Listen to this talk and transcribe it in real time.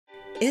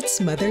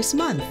It's Mother's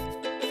Month.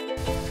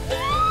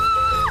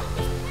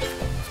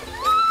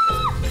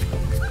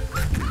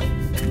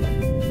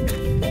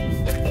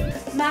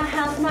 My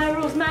house, my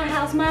rules, my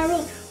house, my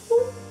rules.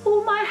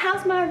 Ooh, my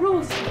house, my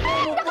rules.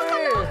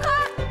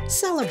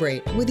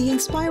 Celebrate with the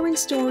inspiring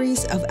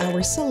stories of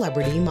our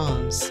celebrity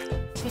moms.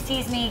 She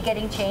sees me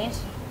getting changed.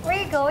 Where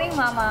are you going,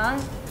 Mama?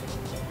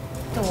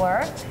 To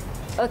work?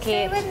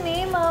 Okay. Stay with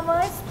me,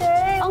 Mama.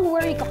 Stay. Ang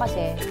worry ko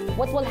kasi,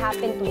 what will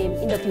happen to him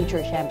in the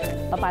future, syempre?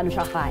 Paano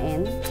siya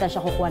kain? Saan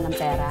siya kukuha ng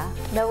pera?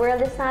 The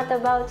world is not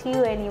about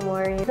you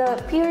anymore.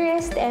 The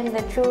purest and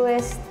the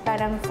truest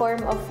parang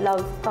form of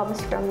love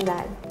comes from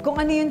that.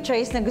 Kung ano yung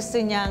choice na gusto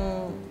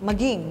niyang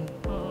maging,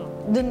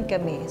 dun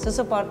kami.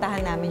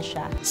 Susuportahan namin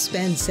siya.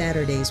 Spend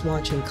Saturdays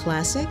watching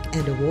classic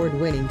and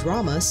award-winning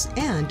dramas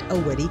and a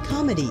witty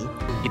comedy.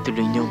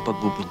 Ituloy niyo ang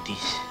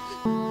pagbubuntis.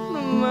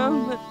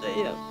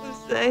 Mamamatay ako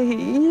sa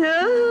hiya.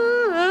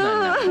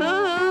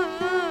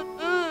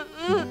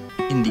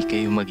 Hindi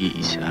kayo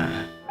mag-iisa.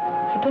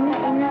 Sige na,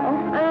 ina.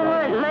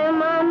 My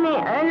mommy.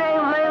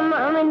 My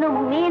mommy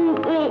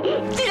nagminti.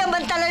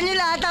 Sinamantala niyo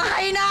lahat ang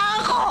kahinaan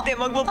ko! Hindi,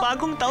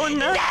 magbabagong taon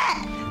na.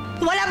 Hindi!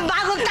 Walang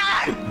bagong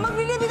taon!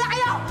 Maglilibi na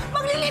kayo!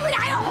 Maglilibi na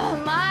kayo!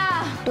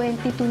 Ma!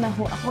 22 na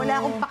ho ako. Wala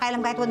akong pakialam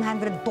kahit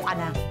 102 ka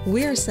na.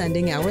 We're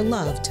sending our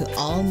love to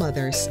all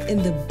mothers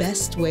in the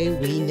best way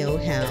we know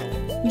how.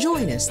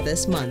 Join us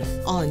this month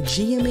on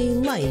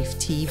GMA Life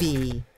TV.